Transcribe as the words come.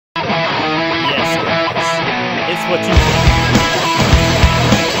what you think.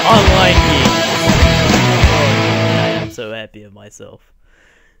 Online games. Oh man, I am so happy of myself.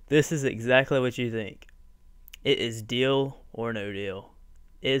 This is exactly what you think. It is deal or no deal.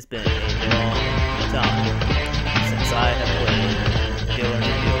 It's been a long time since I have played Deal or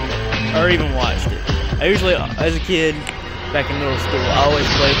No Deal, or even watched it. I usually, as a kid, back in middle school, I always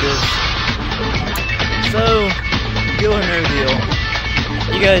played this. So, Deal or No Deal.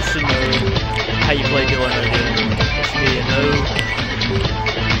 You guys should know how you play Deal or No Deal. It should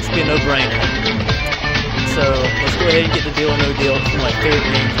be a no-brainer. So, let's go ahead and get the Deal or No Deal. It's one of my favorite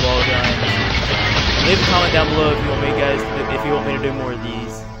games of all time. Leave a comment down below if you want me, guys, if you want me to do more of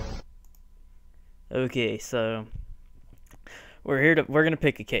these. Okay, so we're gonna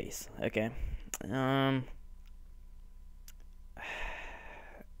pick a case. Okay, I'm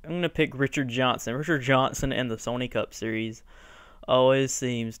gonna pick Richard Johnson. Richard Johnson in the Sony Cup series always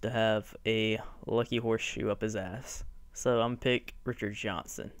seems to have a lucky horseshoe up his ass. So I'm gonna pick Richard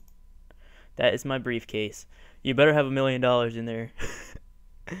Johnson. That is my briefcase. You better have $1 million in there.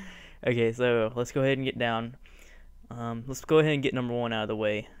 Okay, so let's go ahead and get down. Let's go ahead and get number 1 out of the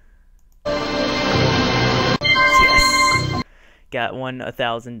way. Yes! Got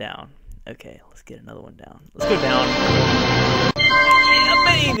 1,000 down. Okay, let's get another one down. Let's go down. Yeah,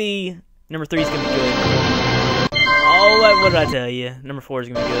 baby! Number 3 is gonna be good. Oh, what did I tell you? Number 4 is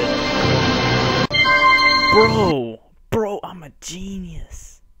gonna be good. Bro, I'm a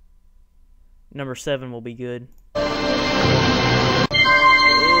genius. Number 7 will be good.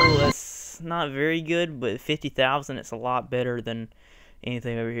 That's not very good, but 50,000, it's a lot better than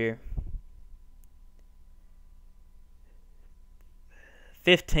anything over here.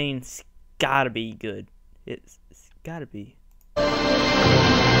 15's gotta be good. It's gotta be. Fuck!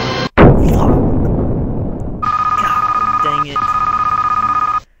 God dang it.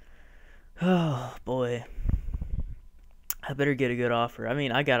 Oh boy. I better get a good offer. I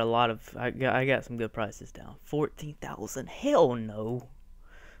mean, I got some good prices down. 14,000. Hell no.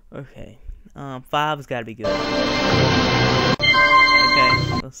 Okay, 5's gotta be good. Okay,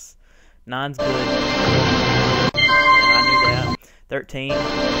 9's good. Yeah, I knew that. 13.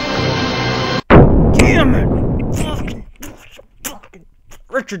 Damn it! Fucking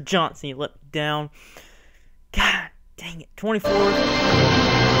Richard Johnson, you let me down. God dang it. 24.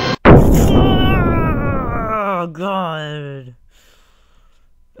 Oh God.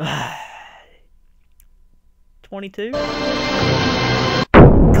 22.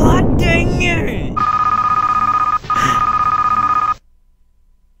 God dang it!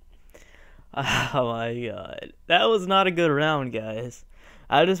 Oh my God. That was not a good round, guys.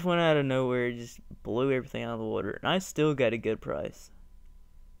 I just went out of nowhere and just blew everything out of the water. And I still got a good price.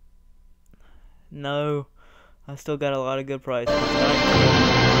 No. I still got a lot of good prices. You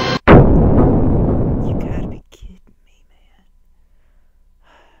gotta be kidding me, man.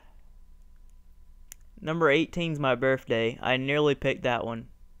 Number 18's my birthday. I nearly picked that one.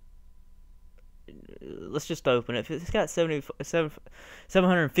 Let's just open it. If it's got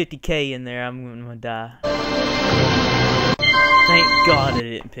 750k in there, I'm gonna die. Thank God I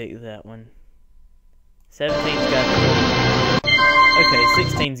didn't pick that one. 17's got to be good. Okay,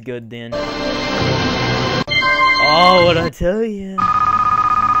 16's good then. Oh, what'd I tell you?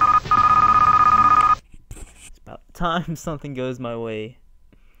 It's about time something goes my way.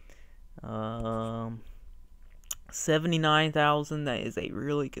 79,000. That is a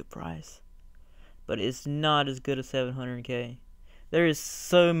really good price. But it's not as good as 700k. There is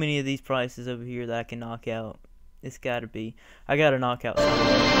so many of these prices over here that I can knock out. It's gotta be. I gotta knock out some of them.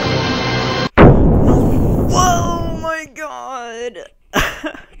 Whoa, my God!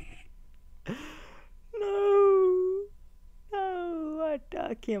 No, I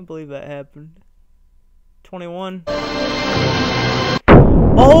can't believe that happened. 21.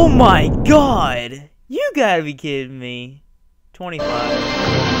 Oh my God! You gotta be kidding me. 25.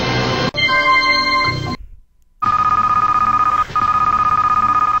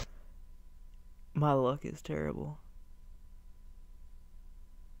 My luck is terrible.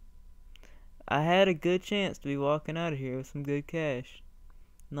 I had a good chance to be walking out of here with some good cash.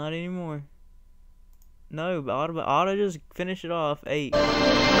 Not anymore. No, but ought to just finish it off. 8. Thank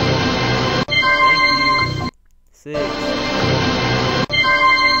you. 6.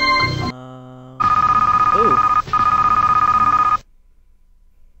 Ooh.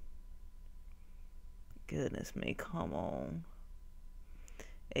 Goodness me, come on.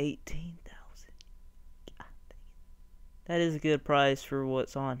 18,000. That is a good price for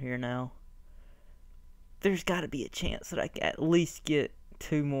what's on here now. There's got to be a chance that I can at least get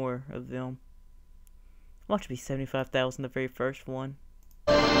 2 more of them. Watch it be 75,000 the very first one.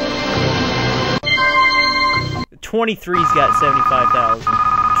 23's got 75,000.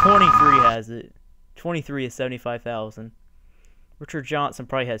 23 has it. 23 is 75,000. Richard Johnson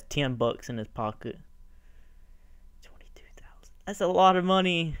probably has $10 in his pocket. 22,000. That's a lot of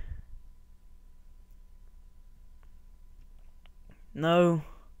money. No.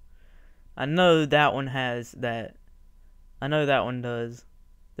 I know that one has that. I know that one does.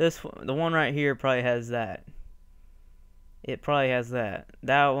 The one right here probably has that. It probably has that.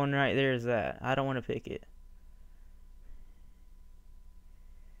 That one right there is that. I don't want to pick it.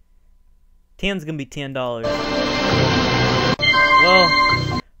 10's gonna be $10.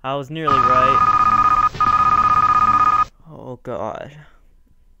 Well, I was nearly right. Oh God.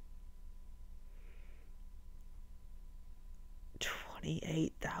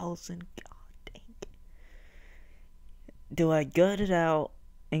 28,000. God dang it. Do I gut it out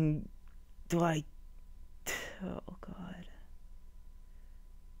and do I? Oh God.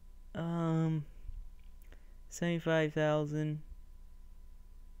 75,000.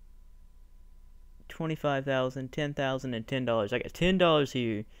 25,000, 10,000, and $10. I got $10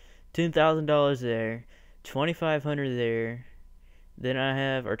 here, $10,000 there, 2,500 there. Then I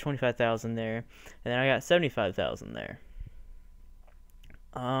have, or 25,000 there, and then I got 75,000 there.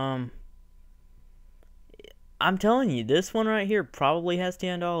 I'm telling you, this one right here probably has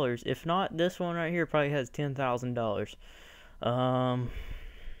 $10. If not, this one right here probably has $10,000. You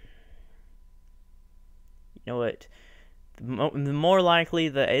know what? The more likely,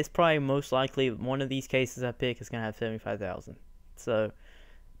 it's probably most likely one of these cases I pick is gonna have 75,000. So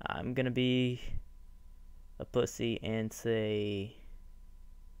I'm gonna be a pussy and say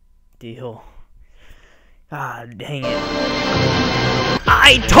deal. God dang it!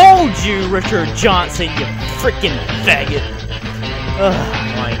 I told you, Richard Johnson, you freaking faggot! Oh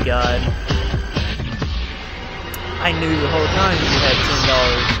my God! I knew the whole time you had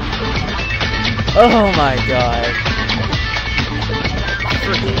 $10. Oh my God!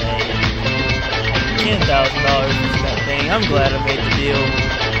 Freaking A. $10,000 for that thing. I'm glad I made the deal.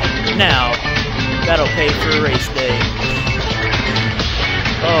 Now, that'll pay for a race day.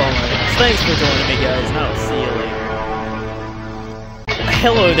 Oh my gosh. Thanks for joining me, guys, and I'll see you later.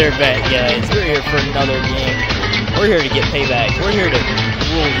 Hello there back, guys. We're here for another game. We're here to get payback. We're here to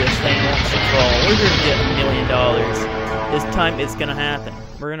rule this thing once and for all. We're here to get $1 million. This time it's gonna happen.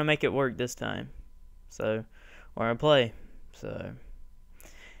 We're gonna make it work this time. So, we're gonna play. So,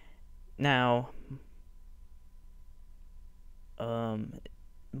 now,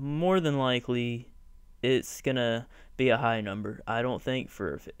 more than likely, it's gonna be a high number. I don't think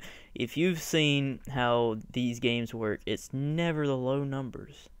if you've seen how these games work, it's never the low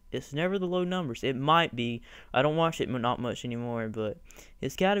numbers. It's never the low numbers. It might be. I don't watch it not much anymore, but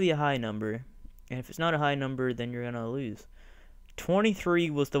it's got to be a high number. And if it's not a high number, then you're gonna lose. 23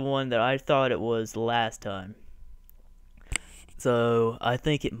 was the one that I thought it was last time. So, I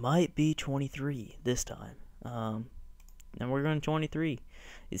think it might be 23 this time. And we're going 23.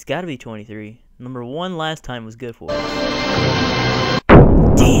 It's got to be 23. Number 1 last time was good for us.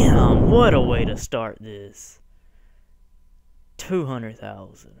 Damn, what a way to start this.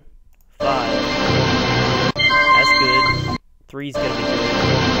 200,000. 5. That's good. 3's going to be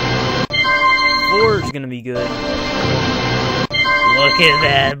good. 4's going to be good. Look at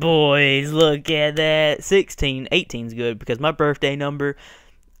that, boys. Look at that. 16. 18's good because my birthday number.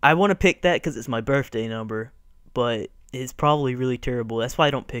 I want to pick that because it's my birthday number. But it's probably really terrible. That's why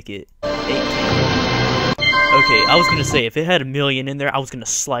I don't pick it. 18. Okay, I was going to say, if it had $1 million in there, I was going to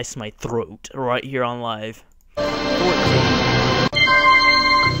slice my throat right here on live. 14.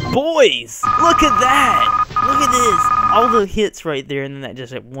 Boys, look at that. Look at this. All the hits right there, and then that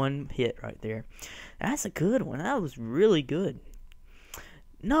just one hit right there. That's a good one. That was really good.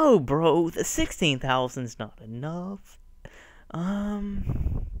 No, bro, the 16,000's not enough.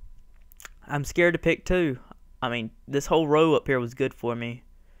 I'm scared to pick 2. I mean, this whole row up here was good for me.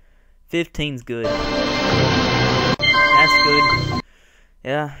 15's good. That's good.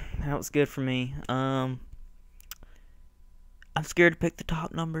 Yeah, that was good for me. I'm scared to pick the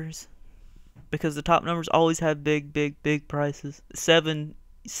top numbers because the top numbers always have big prices.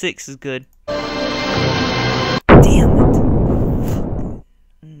 6 is good. Damn it.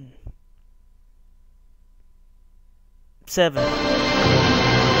 7. Thank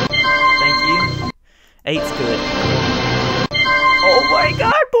you. 8's good. Oh my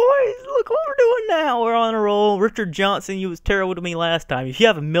God, boys! Look what we're doing now. We're on a roll. Richard Johnson, you was terrible to me last time. If you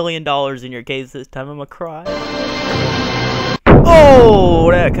have $1 million in your case this time, I'm gonna cry.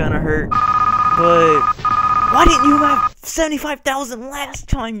 Oh, that kind of hurt. But why didn't you have 75,000 last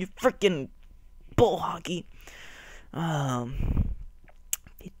time? You freaking bull hockey.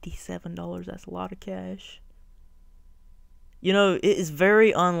 $57. That's a lot of cash. You know, it is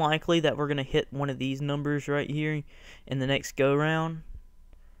very unlikely that we're going to hit one of these numbers right here in the next go-round.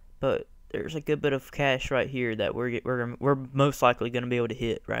 But there's a good bit of cash right here that we're most likely going to be able to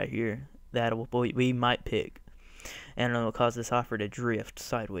hit right here. That we might pick. And it'll cause this offer to drift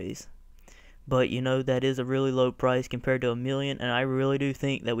sideways. But, you know, that is a really low price compared to $1 million. And I really do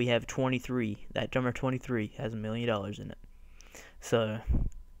think that we have 23. That number 23 has $1 million in it. So,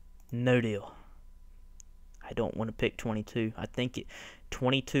 no deal. I don't want to pick 22. I think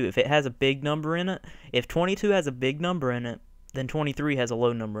 22, if it has a big number in it, if 22 has a big number in it, then 23 has a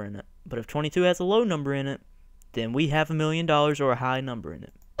low number in it. But if 22 has a low number in it, then we have $1 million or a high number in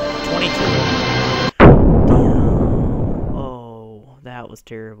it. 22. Damn. Oh, that was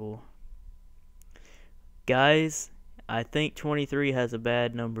terrible. Guys, I think 23 has a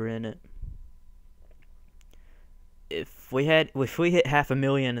bad number in it. If we hit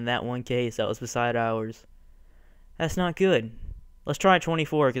 $500,000 in that one case that was beside ours, that's not good. Let's try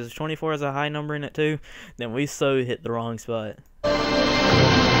 24, because if 24 has a high number in it too, then we so hit the wrong spot.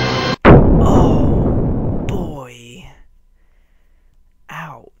 Oh, boy.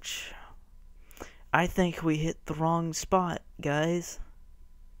 Ouch. I think we hit the wrong spot, guys.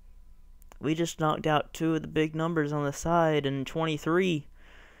 We just knocked out two of the big numbers on the side, and 23.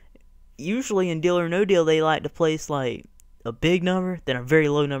 Usually in Deal or No Deal, they like to place like a big number, then a very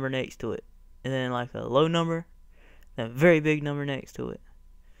low number next to it. And then like a low number, a very big number next to it.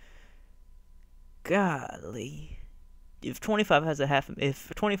 Golly. If 25 has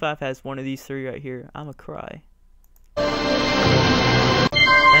if 25 has one of these three right here, I'ma cry. Thank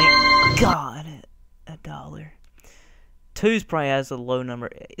God. $1. 2's probably has a low number.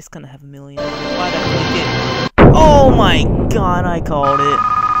 It's gonna have $1 million. Why'd I click it? Oh my God, I called it.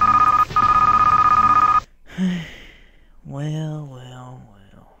 Well.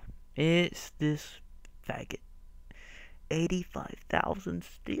 It's this faggot. 85,000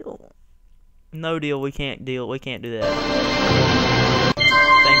 still. No deal, we can't do that.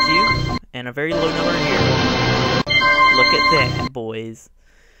 Thank you. And a very low number here. Look at that, boys.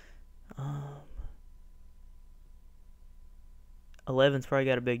 11's probably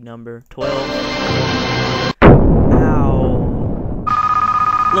got a big number. 12. Ow.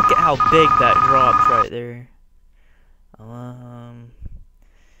 Look at how big that drops right there.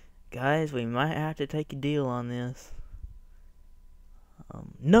 Guys, we might have to take a deal on this.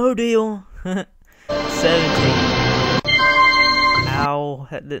 No deal. 17. Ow,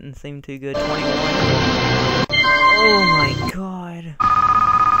 that didn't seem too good. 21. Oh my God.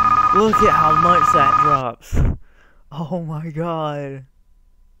 Look at how much that drops. Oh my God.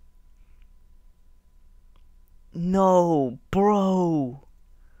 No, bro.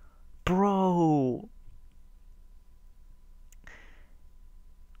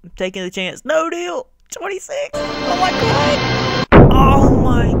 I'm taking the chance. No deal. 26. Oh my God. Oh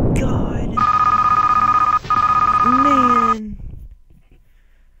my God. Man.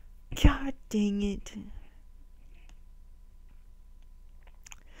 God dang it.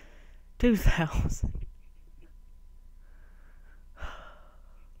 2,000.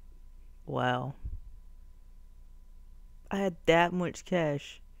 Wow. I had that much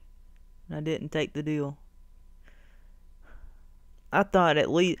cash, and I didn't take the deal. I thought at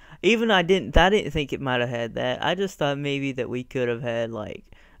least, I didn't think it might have had that. I just thought maybe that we could have had like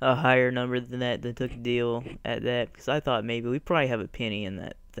a higher number than that took a deal at that, because I thought maybe we probably have a penny in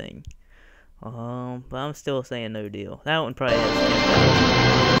that thing. But I'm still saying no deal. That one probably has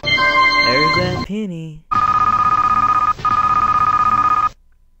 10,000. There's that penny.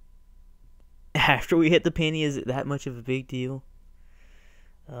 After we hit the penny, is it that much of a big deal?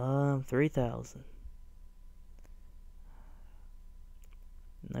 3,000.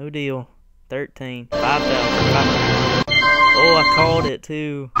 No deal. 13. 5,500. Oh, I called it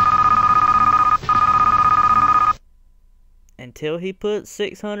too. Until he puts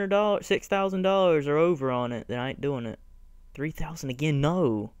 $6,000 or over on it, then I ain't doing it. 3,000 again?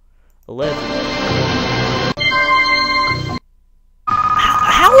 No. 11.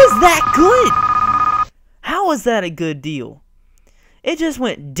 How is that good? How is that a good deal? It just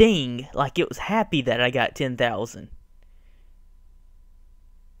went ding, like it was happy that I got 10,000.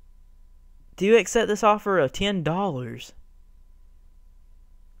 Do you accept this offer of $10?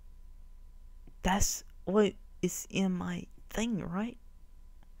 That's what is in my thing, right?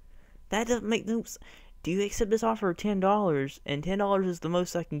 That doesn't make no sense. Do you accept this offer of $10? And $10 is the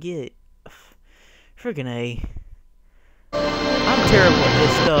most I can get. Friggin' A. I'm terrible at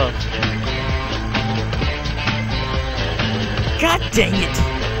this stuff. God dang it!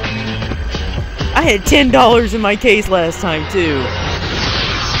 I had $10 in my case last time too.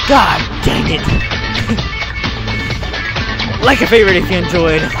 God dang it! like a favorite if you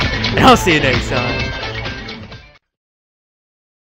enjoyed, and I'll see you next time.